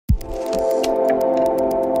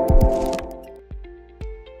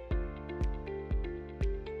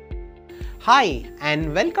Hi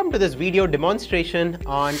and welcome to this video demonstration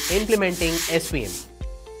on implementing SVM.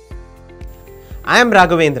 I am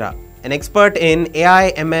Raghavendra, an expert in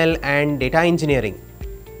AI, ML and data engineering.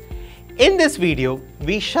 In this video,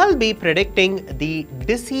 we shall be predicting the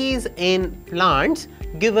disease in plants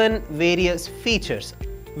given various features.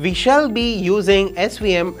 We shall be using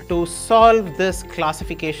SVM to solve this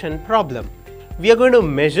classification problem. We are going to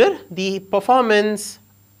measure the performance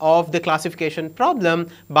of the classification problem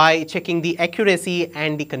by checking the accuracy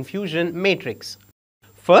and the confusion matrix.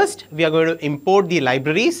 First, we are going to import the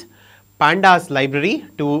libraries, pandas library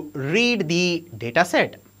to read the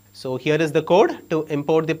dataset. So here is the code to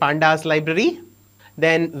import the pandas library.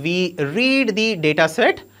 Then we read the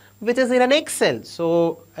dataset which is in an Excel.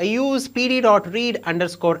 So I use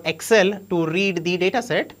pd.read_Excel to read the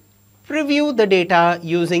dataset. Preview the data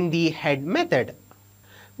using the head method.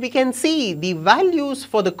 We can see the values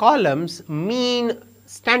for the columns mean,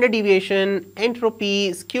 standard deviation,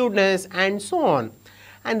 entropy, skewedness and so on.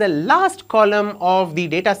 And the last column of the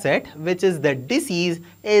dataset, which is the disease,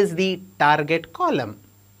 is the target column.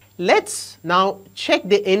 Let's now check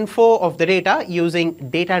the info of the data using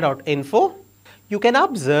data.info. You can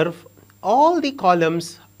observe all the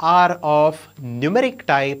columns are of numeric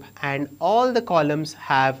type and all the columns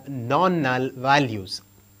have non-null values.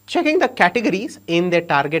 Checking the categories in the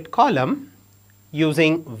target column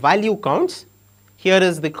using value counts. Here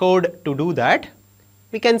is the code to do that.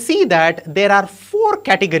 We can see that there are 4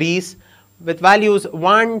 categories with values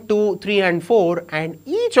 1, 2, 3 and 4, and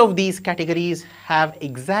each of these categories have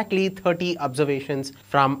exactly 30 observations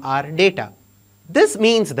from our data. This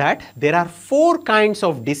means that there are 4 kinds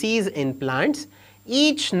of disease in plants.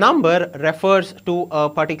 Each number refers to a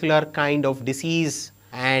particular kind of disease.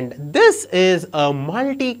 And this is a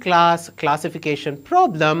multi-class classification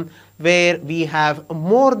problem where we have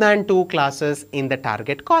more than 2 classes in the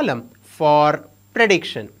target column for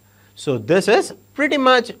prediction. So this is pretty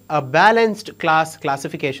much a balanced class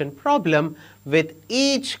classification problem with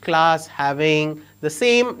each class having the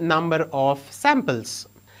same number of samples.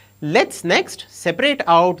 Let's next separate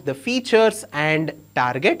out the features and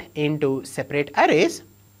target into separate arrays.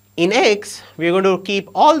 In X, we are going to keep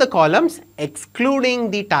all the columns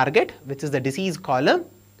excluding the target, which is the disease column.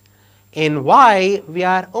 In Y, we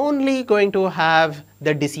are only going to have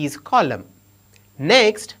the disease column.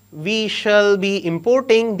 Next, we shall be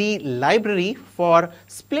importing the library for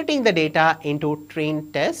splitting the data into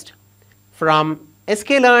train test. From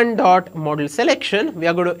sklearn.model selection, we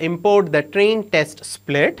are going to import the train test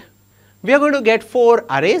split. We are going to get 4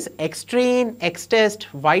 arrays: xtrain, xtest,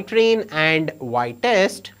 ytrain and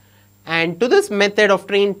ytest. And to this method of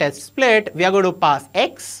train test split, we are going to pass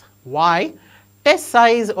x, y, test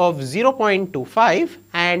size of 0.25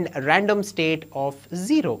 and random state of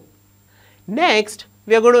 0. Next,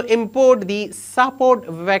 we are going to import the support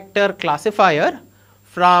vector classifier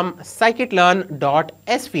from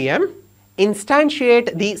scikit-learn.svm,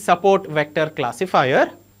 instantiate the support vector classifier.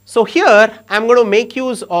 So here I am going to make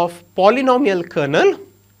use of polynomial kernel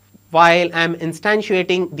while I am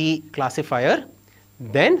instantiating the classifier.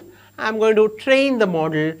 Then I am going to train the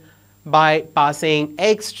model by passing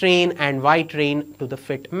xtrain and ytrain to the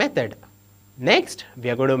fit method. Next, we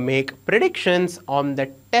are going to make predictions on the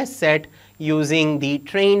test set using the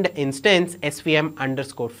trained instance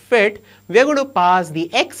svm_fit. We are going to pass the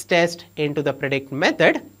xtest into the predict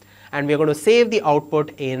method and we are going to save the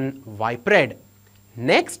output in ypred.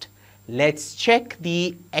 Next, let's check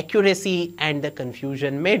the accuracy and the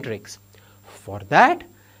confusion matrix. For that,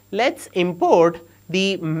 let's import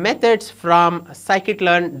the methods from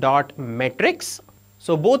scikit-learn.metrics.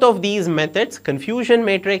 So both of these methods, confusion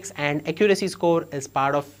matrix and accuracy score, is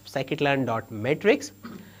part of scikit-learn.metrics.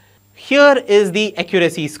 Here is the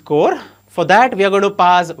accuracy score. For that, we are going to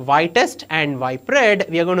pass ytest and ypred.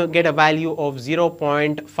 We are going to get a value of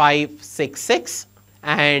 0.566.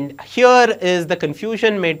 And here is the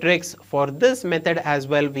confusion matrix. For this method as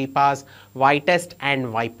well, we pass ytest and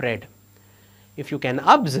ypred. If you can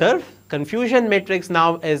observe, confusion matrix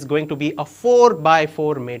now is going to be a 4 by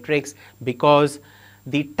 4 matrix because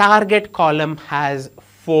the target column has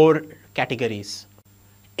 4 categories.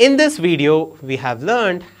 In this video, we have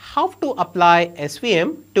learned how to apply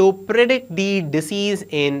SVM to predict the disease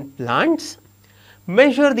in plants,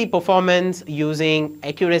 measure the performance using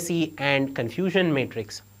accuracy and confusion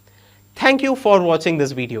matrix. Thank you for watching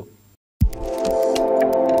this video.